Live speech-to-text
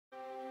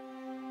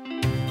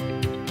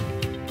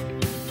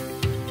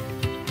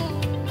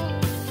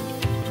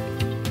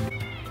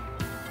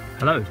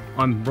Hello,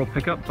 I'm Rob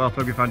Pickup, Bath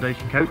Rugby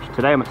Foundation coach.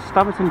 Today I'm at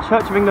Staverton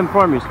Church of England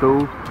Primary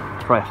School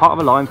for a Heart of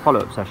a Lion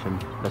follow-up session.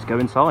 Let's go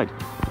inside.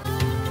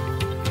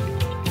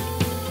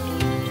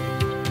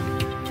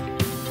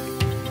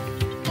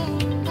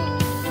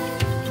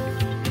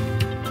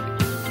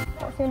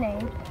 What's your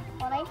name?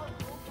 Ollie.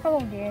 How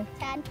old are you?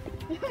 10.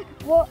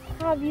 What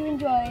have you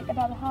enjoyed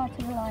about the Heart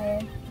of a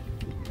Lion?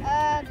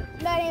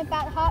 Learning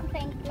about the heart,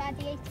 playing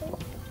gladiators.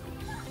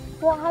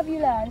 What have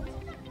you learnt?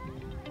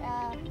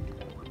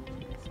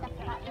 Stuff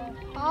about the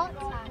heart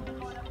and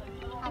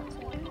how to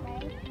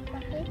play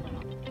rugby.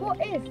 What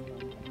is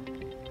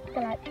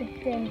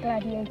doing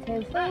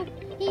gladiators? Well,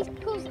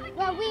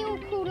 we all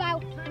call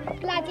out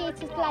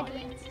gladiators,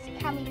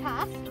 can we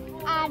pass?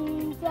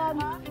 And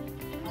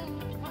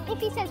if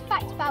he says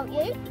fact about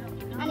you,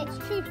 and it's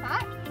true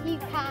fact, you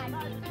can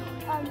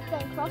go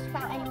across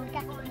without anyone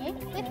getting you.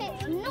 If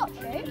it's not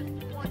true,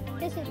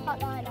 this is the part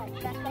that I like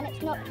best. When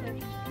it's not true,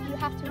 you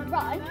have to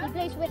run. He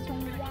blows a whistle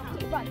and you have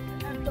to run.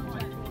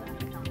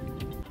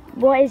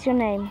 What is your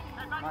name?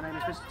 My name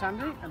is Mr.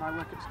 Tandy and I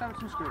work at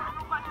Staverton School.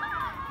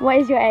 What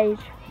is your age?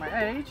 My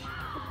age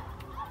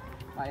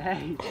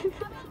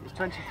is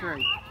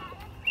 23.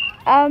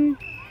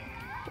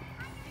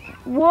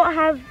 What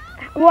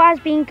has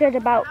been good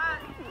about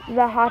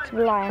the Heart of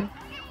a Lion?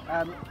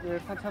 The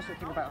fantastic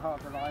thing about Heart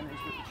of the Lion is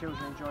that the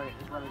children enjoy it,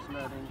 as well as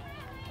learning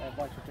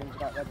vital things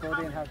about their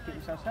body and how to keep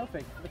themselves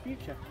healthy for the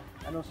future.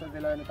 And also they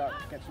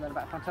get to learn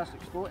about a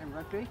fantastic sport in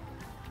rugby,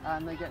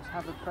 and they get to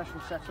have a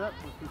professional setup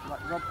with people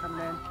like Rob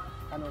coming in,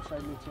 and also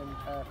meeting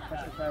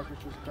professional players,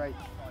 which is great.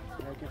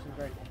 Gives them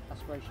great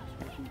aspirations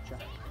for the future.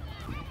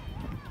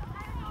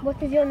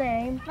 What is your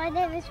name? My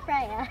name is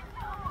Freya.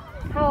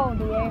 How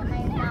old are you?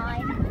 I'm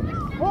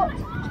 9.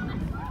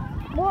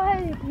 What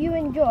have you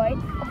enjoyed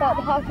about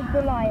the Heart of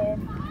the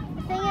Lion?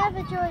 The thing I've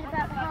enjoyed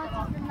about the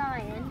Heart of the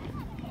Lion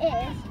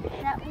is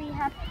that we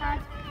have had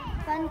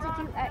fun to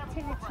do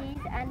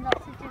activities and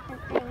lots of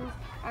different things,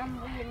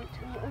 and we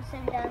also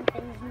learn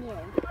things new.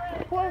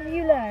 What have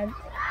you learned?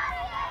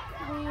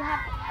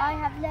 I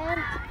have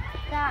learnt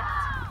that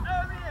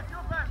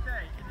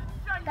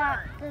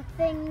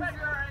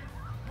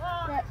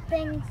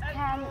things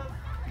can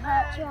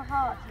hurt your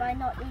heart by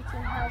not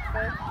eating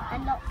healthy,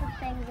 and lots of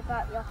things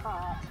about your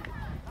heart.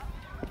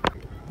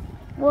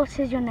 What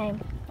is your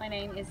name? My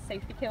name is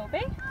Sophie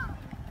Kilby.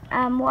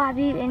 What have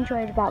you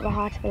enjoyed about the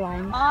Heart of a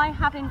Lion? I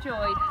have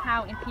enjoyed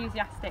how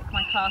enthusiastic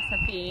my class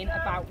have been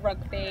about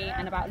rugby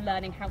and about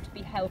learning how to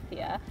be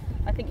healthier.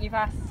 I think you've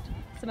asked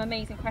some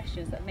amazing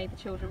questions that have made the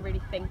children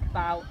really think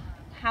about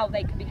how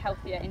they could be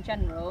healthier in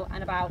general,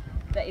 and about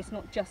that it's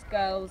not just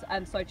girls,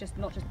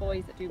 not just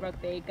boys that do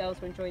rugby,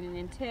 girls are joining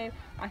in too.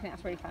 I think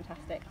that's really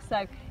fantastic.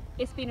 So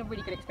it's been a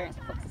really good experience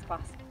for Fox's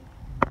class.